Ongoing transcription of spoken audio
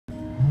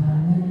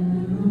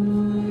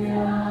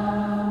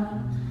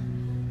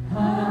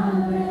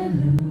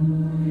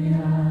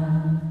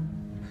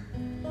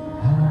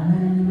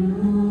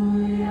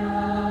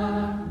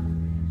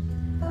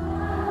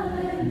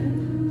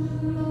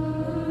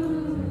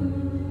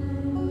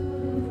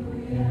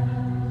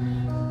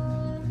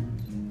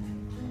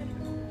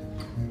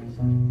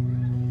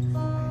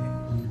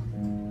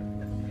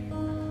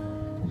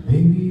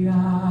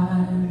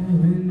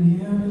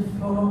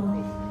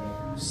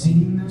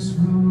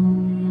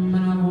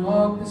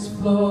this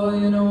floor.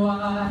 You know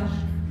I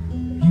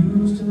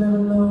used to live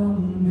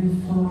alone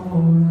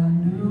before I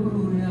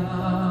knew ya.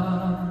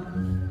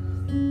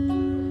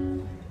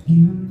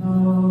 Even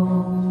though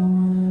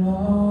it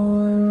all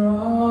went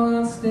wrong,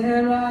 I'll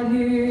stand right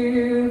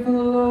here for the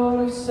Lord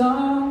of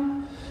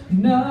song.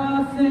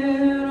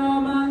 Nothing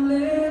on my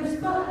lips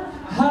but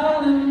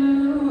hallelujah.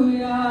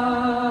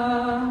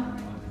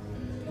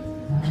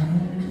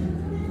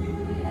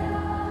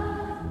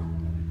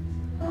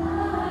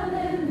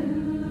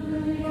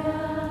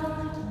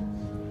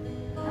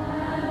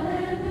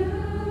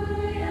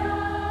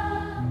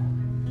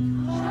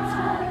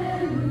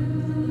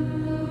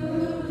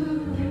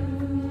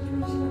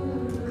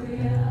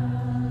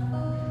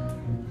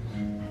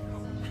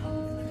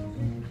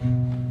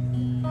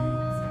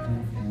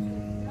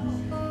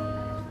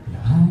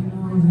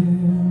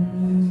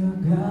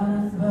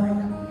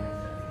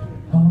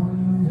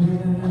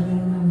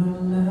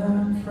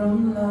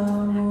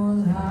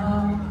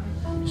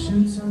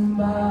 Shoot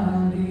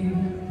somebody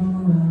who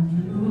I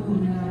drew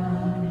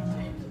down.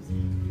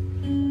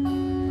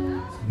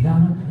 It's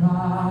not a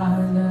cry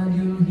that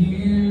you'll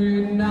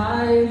hear at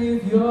night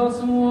if you're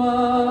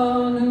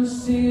someone who's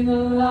seen the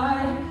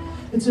light.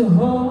 It's a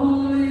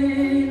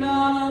holy,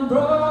 not a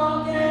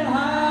broken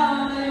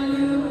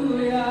hallelujah.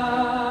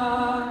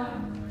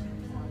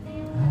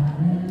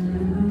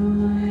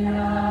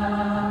 Hallelujah.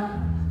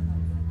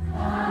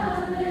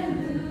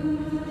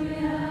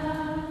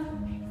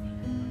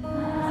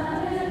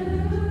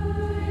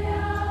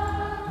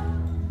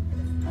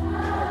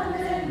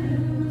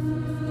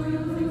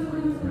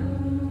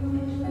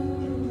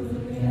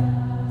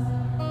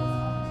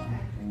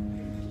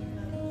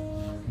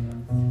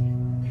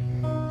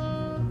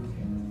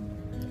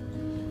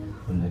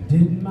 Well, I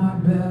did my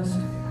best,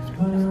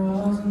 but it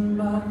wasn't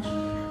much. I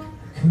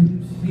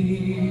couldn't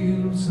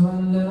feel, so I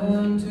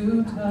learned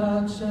to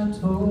touch. I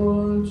told